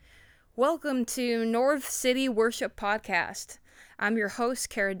Welcome to North City Worship Podcast. I'm your host,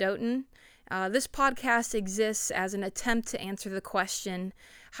 Kara Doughton. This podcast exists as an attempt to answer the question,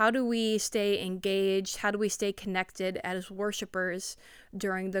 how do we stay engaged, how do we stay connected as worshipers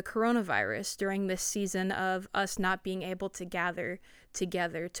during the coronavirus, during this season of us not being able to gather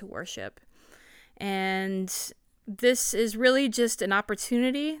together to worship? And this is really just an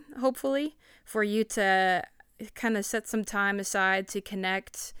opportunity, hopefully, for you to kind of set some time aside to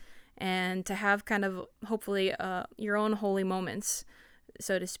connect and to have kind of hopefully your own holy moments,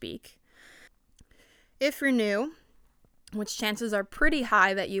 so to speak. If you're new, which chances are pretty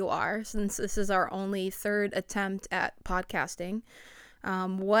high that you are, since this is our only third attempt at podcasting,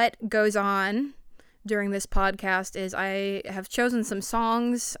 what goes on during this podcast is I have chosen some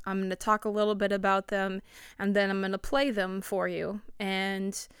songs. I'm going to talk a little bit about them, and then I'm going to play them for you.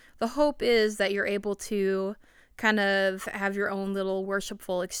 And the hope is that you're able to kind of have your own little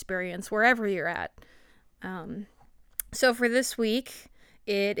worshipful experience wherever you're at. So for this week,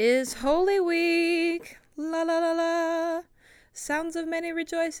 it is Holy Week. La la la la. Sounds of many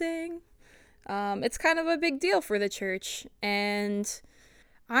rejoicing. It's kind of a big deal for the church, and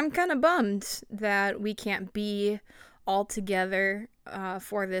I'm kind of bummed that we can't be all together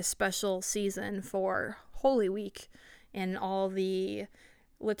for this special season for Holy Week and all the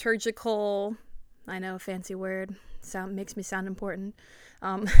liturgical, I know, fancy word, makes me sound important,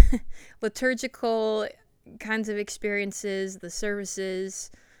 liturgical kinds of experiences, the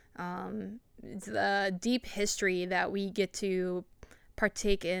services, the deep history that we get to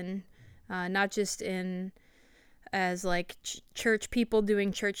partake in, not just in as like church people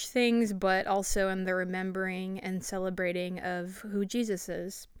doing church things, but also in the remembering and celebrating of who Jesus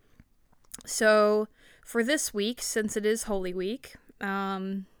is. So for this week, since it is Holy Week,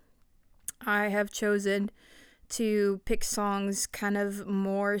 I have chosen to pick songs kind of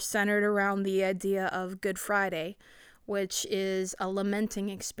more centered around the idea of Good Friday, which is a lamenting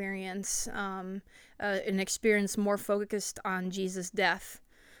experience, an experience more focused on Jesus' death,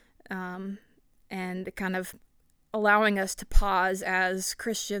 and kind of allowing us to pause as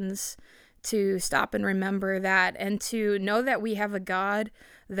Christians to stop and remember that, and to know that we have a God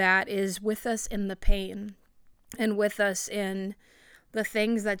that is with us in the pain and with us in the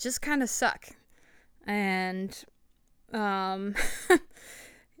things that just kind of suck. And I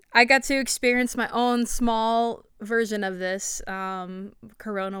got to experience my own small version of this,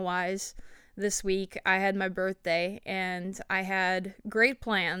 corona-wise, this week. I had my birthday, and I had great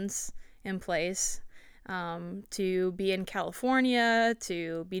plans in place to be in California,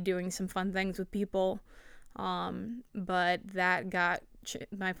 to be doing some fun things with people, but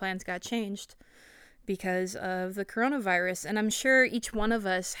my plans got changed because of the coronavirus. And I'm sure each one of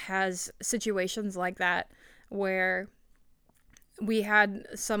us has situations like that where we had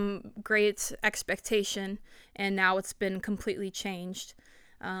some great expectation and now it's been completely changed,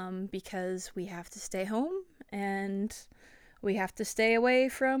 because we have to stay home and we have to stay away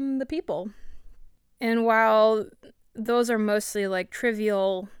from the people. And while those are mostly like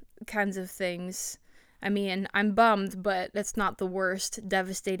trivial kinds of things, I mean, I'm bummed, but that's not the worst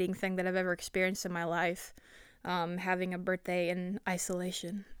devastating thing that I've ever experienced in my life, having a birthday in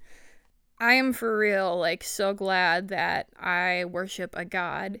isolation. I am for real, like, so glad that I worship a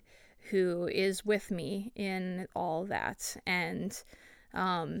God who is with me in all that. And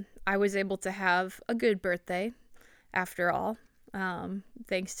I was able to have a good birthday, after all,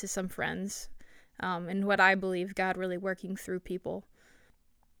 thanks to some friends, and what I believe God really working through people.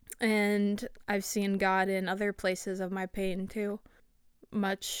 And I've seen God in other places of my pain too,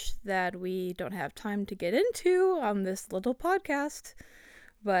 much that we don't have time to get into on this little podcast.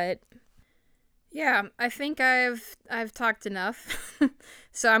 But yeah, I think I've talked enough.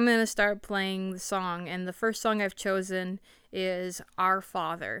 So I'm going to start playing the song, and the first song I've chosen is Our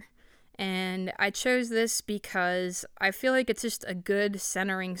Father. And I chose this because I feel like it's just a good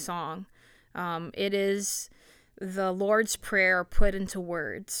centering song. It is the Lord's Prayer put into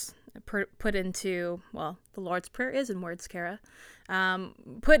words. The Lord's Prayer is in words, Kara.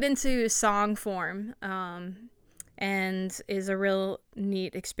 Put into song form, and is a real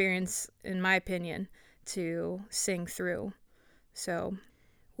neat experience, in my opinion, to sing through. So,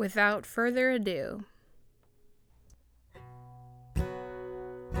 without further ado,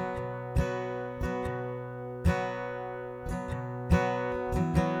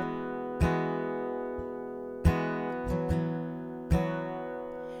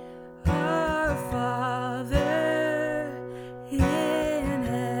 Our Father in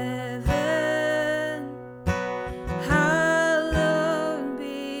heaven, hallowed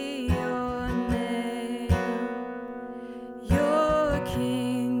be your name. Your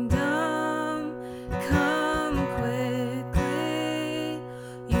kingdom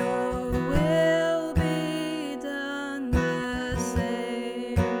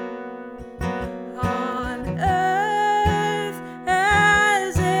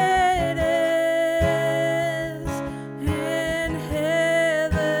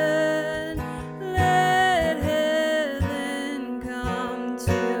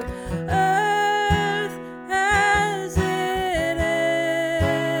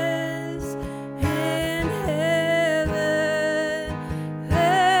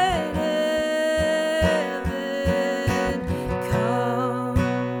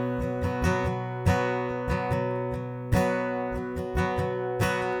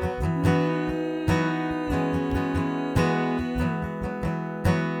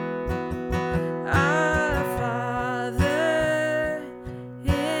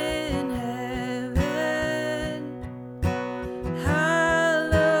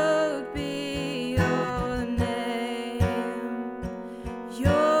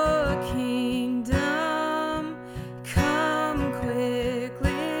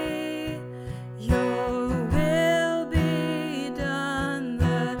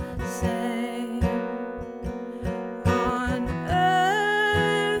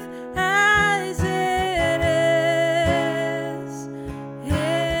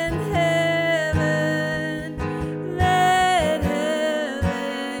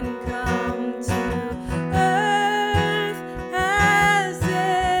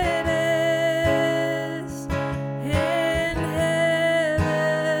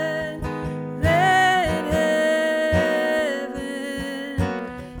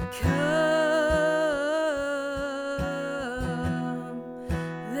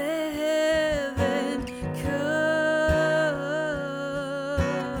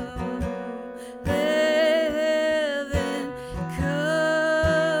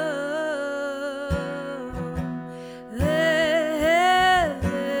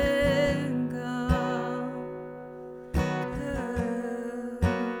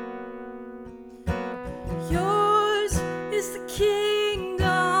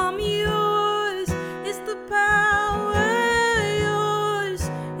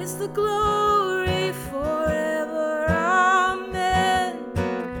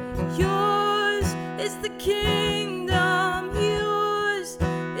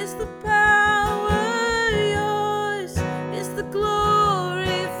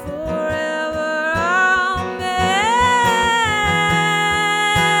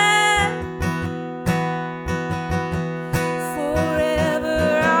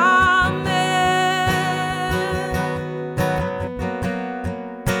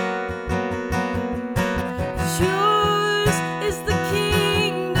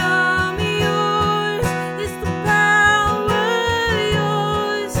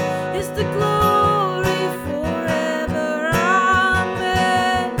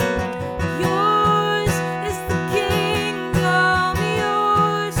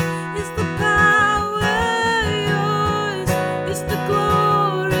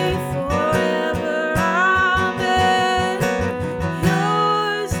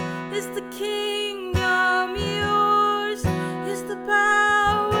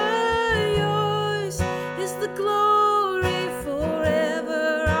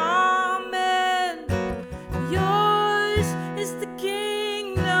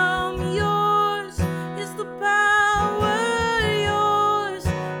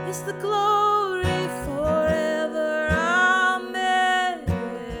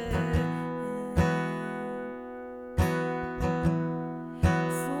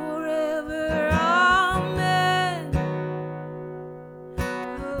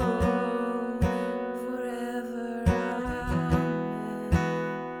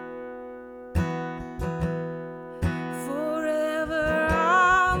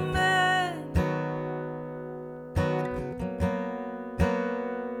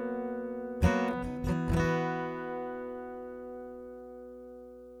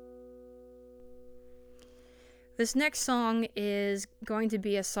This next song is going to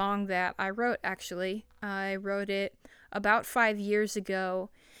be a song that I wrote, actually. I wrote it about 5 years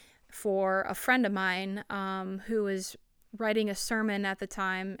ago for a friend of mine who was writing a sermon at the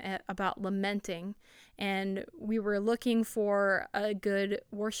time about lamenting. And we were looking for a good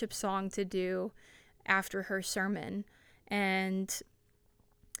worship song to do after her sermon. And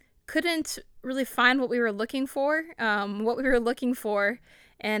couldn't really find what we were looking for.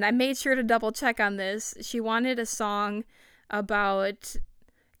 And I made sure to double check on this. She wanted a song about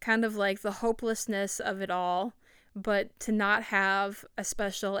kind of like the hopelessness of it all, but to not have a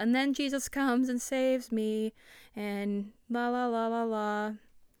special, and then Jesus comes and saves me, and la la la la la,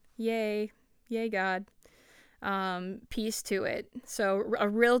 yay God, piece to it. So a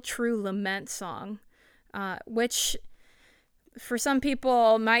real true lament song, which for some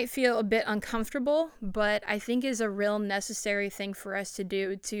people might feel a bit uncomfortable, but I think is a real necessary thing for us to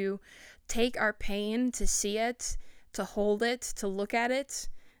do, to take our pain, to see it, to hold it, to look at it,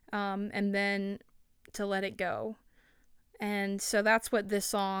 and then to let it go. And so that's what this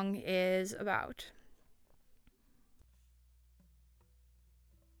song is about.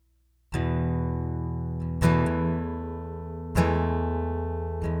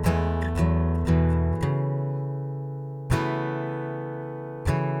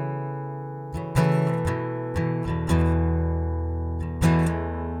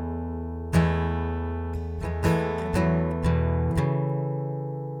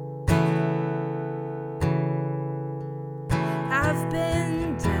 I've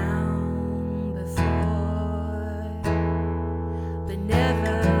been down before, but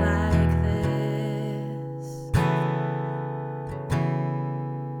never like this.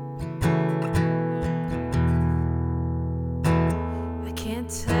 I can't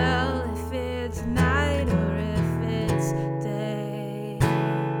tell if it's night or if it's day.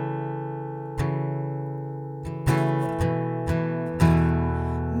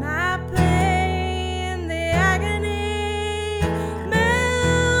 My pain, the agony,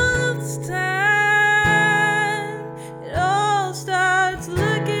 melts time. It all starts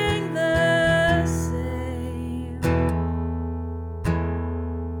looking the same.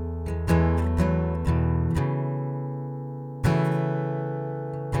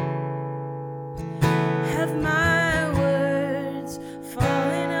 Have my words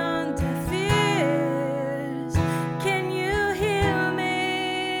fallen on deaf ears? Can you hear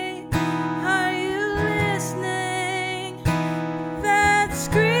me? Are you listening? That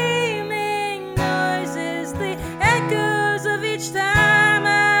screaming noise is the echoes of each time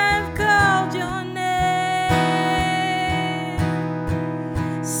I've called your name.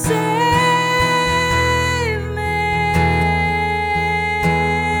 Save me.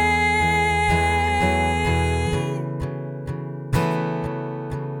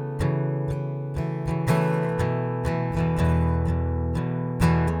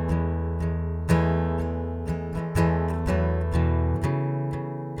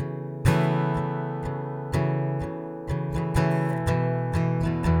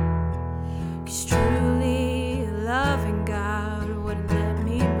 Cause truly loving God wouldn't let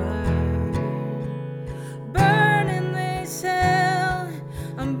me burn in this hell.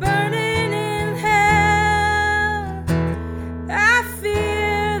 I'm burning in hell. I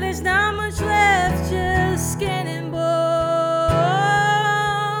fear there's not much left, just skin and bones.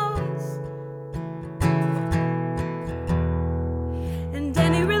 And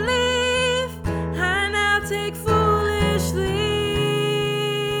any relief I now take foolishly.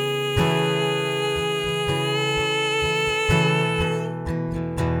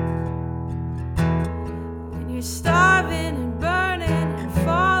 When you're starving and burning and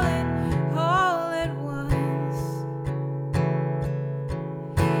falling all at once,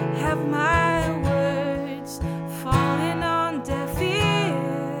 have my words fallen on deaf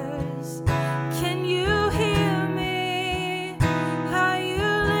ears? Can you hear me? Are you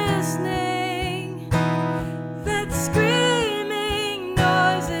listening? That screaming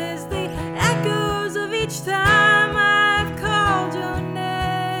noise is the echoes of each time I've called your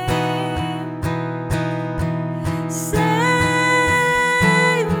name. Save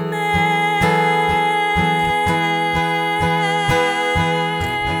me.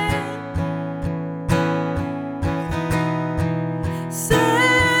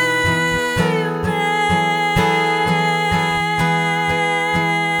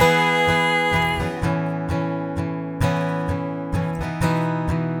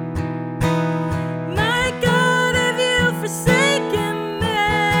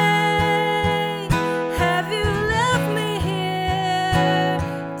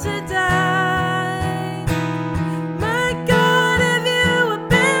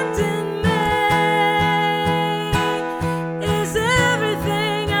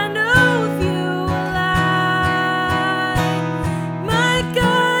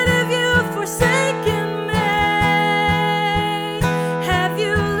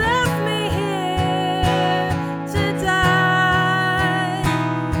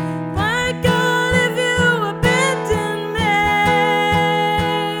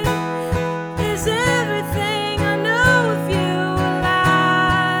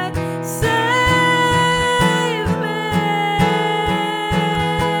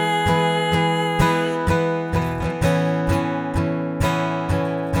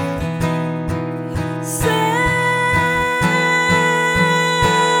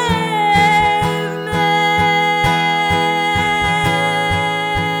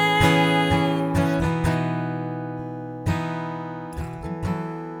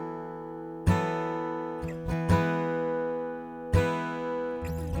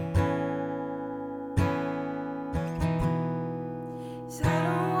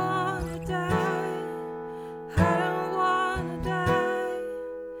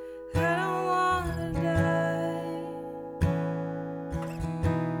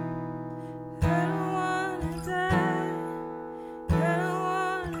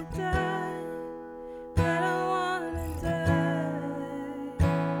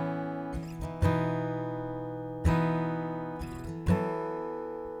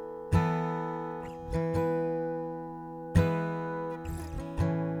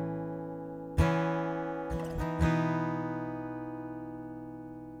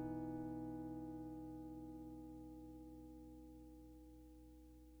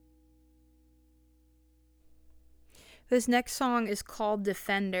 This next song is called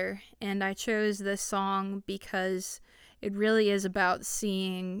Defender, and I chose this song because it really is about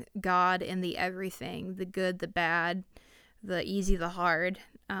seeing God in the everything, the good, the bad, the easy, the hard.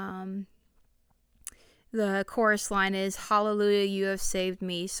 The chorus line is, "Hallelujah, you have saved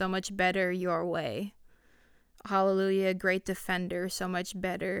me, so much better your way. Hallelujah, great defender, so much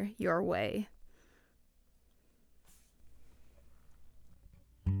better your way."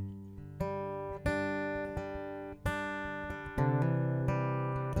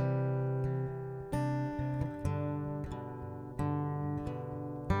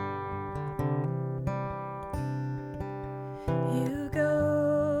 You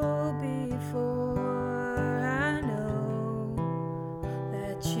go before, I know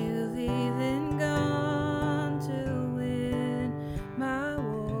that you've even gone to win my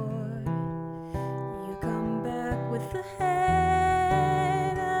war. You come back with the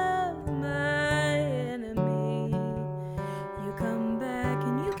head of my enemy. You come back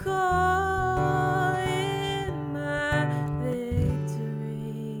and you call in my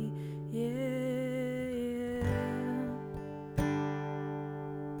victory. Yeah.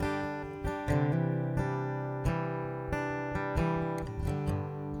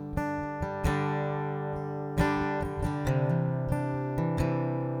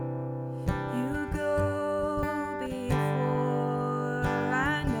 You go before,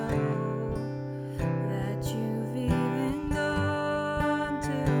 I know that you've even gone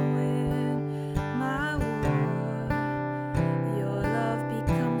to win my war. Your love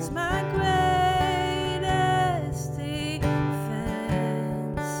becomes my greatest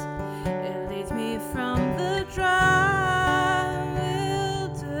defense. It leads me from the dry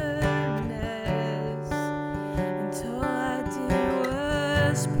wilderness, and all I did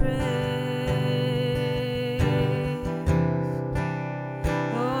was praise.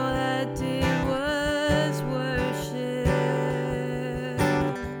 All I did was worship.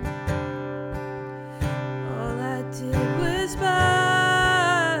 All I did was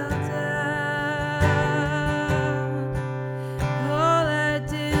bow down. All I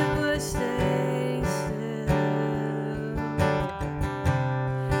did was stay still.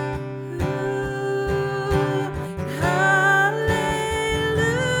 Ooh, hallelujah,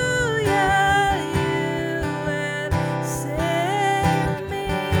 you have saved me,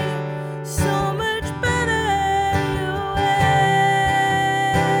 so much better your way.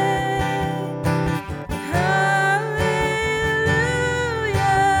 Hallelujah,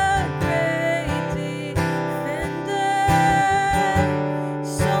 great defender,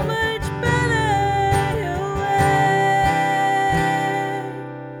 so much better your way.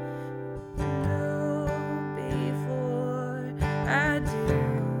 Know before I do,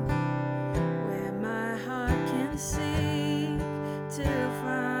 where my heart can seek to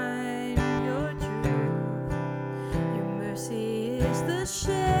find your truth. Your mercy is the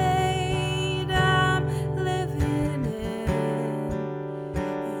shade I'm living in.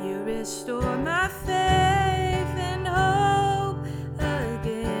 You restore my faith and hope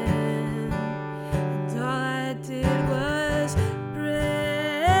again. And all I did was praise.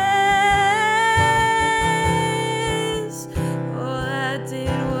 All I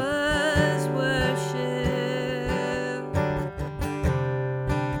did was worship.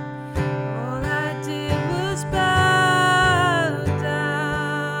 All I did was bow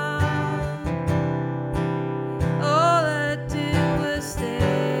down. All I did was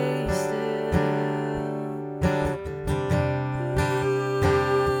stay still.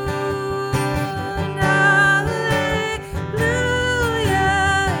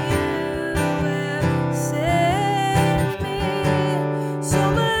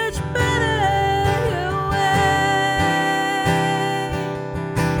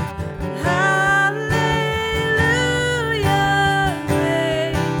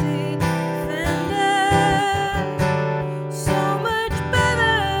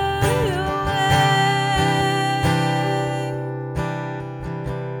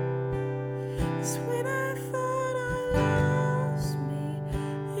 When I thought I lost me,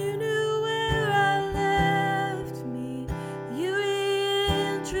 you knew where I left me. You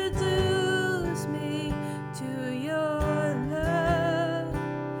reintroduced me to your love.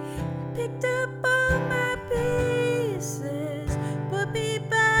 Picked up all my pieces, put me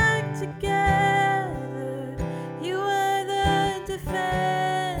back together. You are the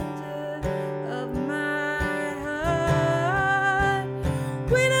defender of my heart.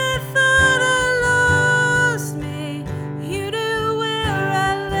 When I thought I lost me, you knew where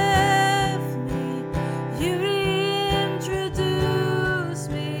I left me. You reintroduced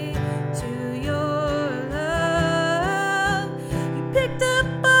me to your love. You picked up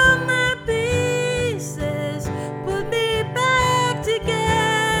all my pieces.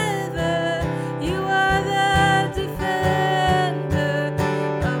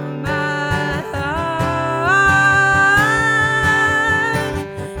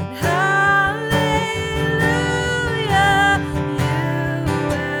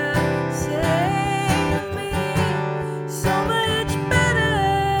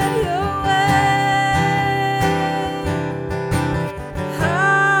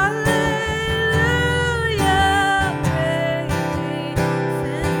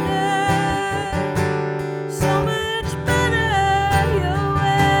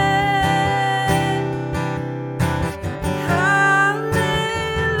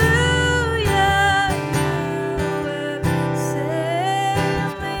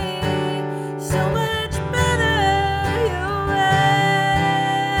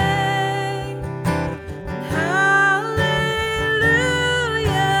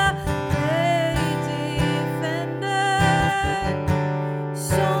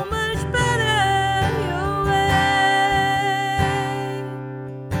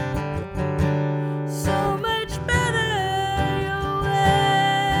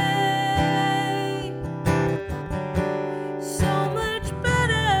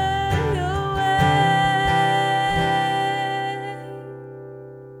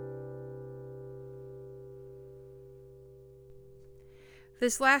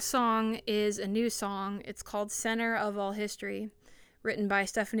 This last song is a new song. It's called Center of All History, written by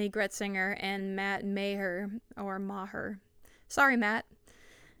Stephanie Gretzinger and Matt Maher, or Maher. Sorry, Matt.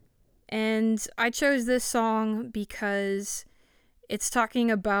 And I chose this song because it's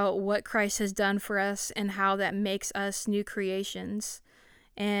talking about what Christ has done for us and how that makes us new creations.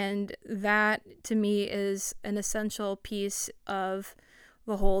 And that, to me, is an essential piece of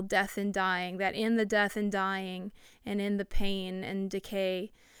the whole death and dying, that in the death and dying and in the pain and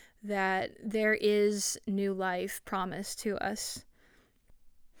decay, that there is new life promised to us.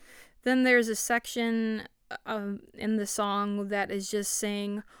 Then there's a section in the song that is just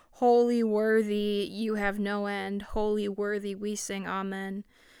saying, "Holy, worthy, you have no end. Holy, worthy, we sing amen."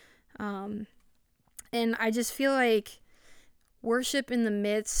 And I just feel like worship in the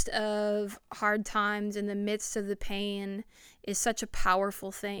midst of hard times, in the midst of the pain, is such a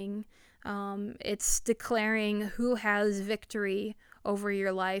powerful thing. It's declaring who has victory over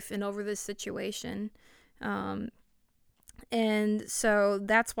your life and over this situation. And so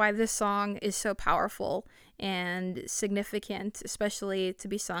that's why this song is so powerful and significant, especially to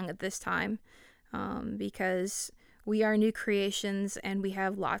be sung at this time, because we are new creations and we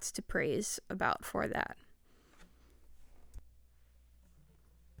have lots to praise about for that.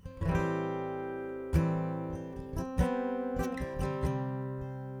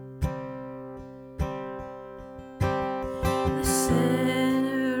 The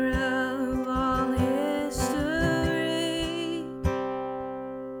center of all history,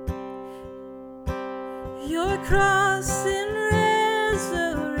 your cross and resurrection,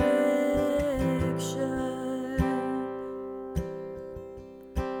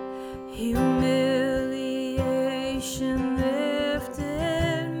 humiliation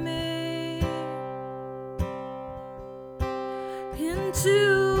lifted me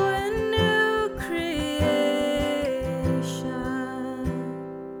into a new creation.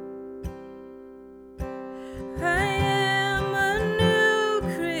 I am a new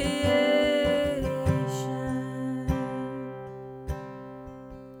creation.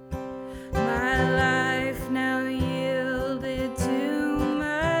 My life now yielded to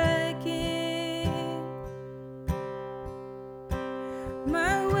my King,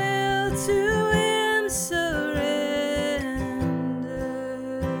 my will to Him surrendered.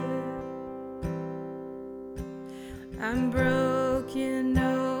 I'm broken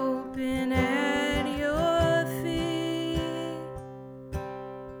open at your feet.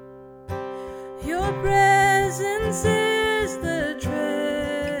 Your presence is the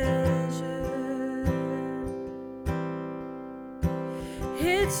treasure.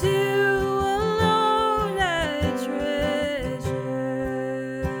 It's you alone I treasure.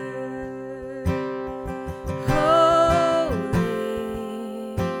 Holy,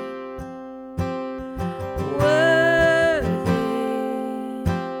 worthy,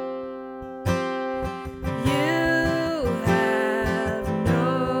 you have no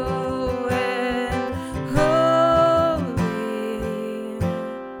end. Holy,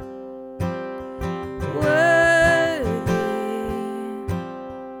 worthy,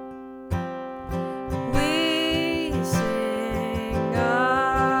 we sing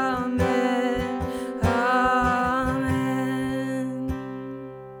amen, amen.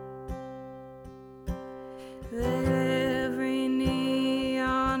 Let every knee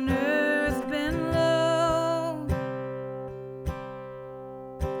on earth bend low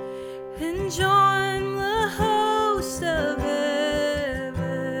and join the host of heaven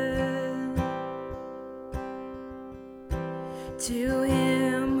to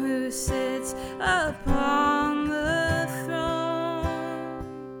Him who sits upon the throne.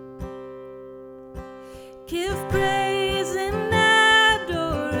 Give praise and adoration.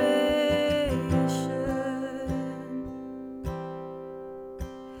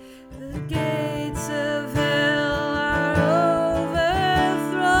 The gates of hell are overthrown.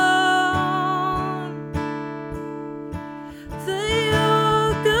 The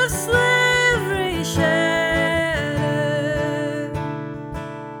yoke of slavery shattered.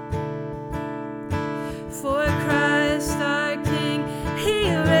 For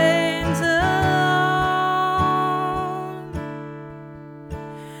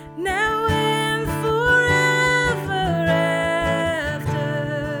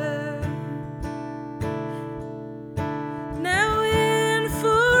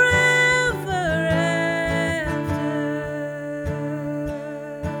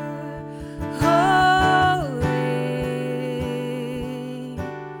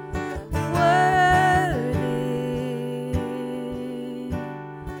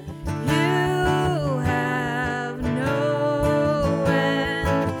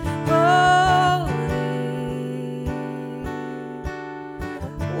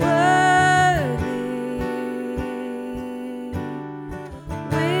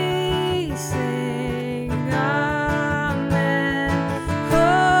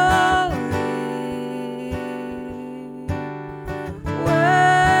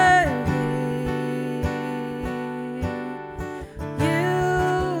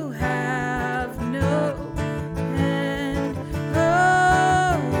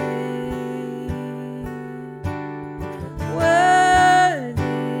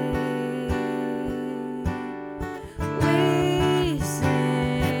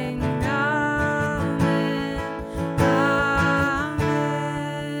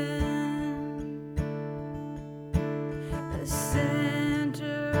the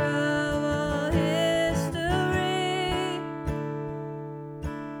center of all history.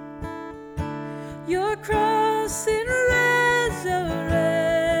 Your cross in resurrection.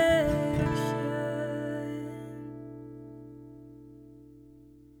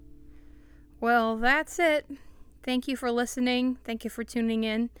 Well, that's it. Thank you for listening. Thank you for tuning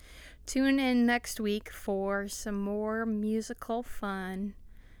in. Tune in next week for some more musical fun.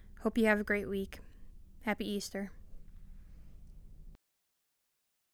 Hope you have a great week. Happy Easter.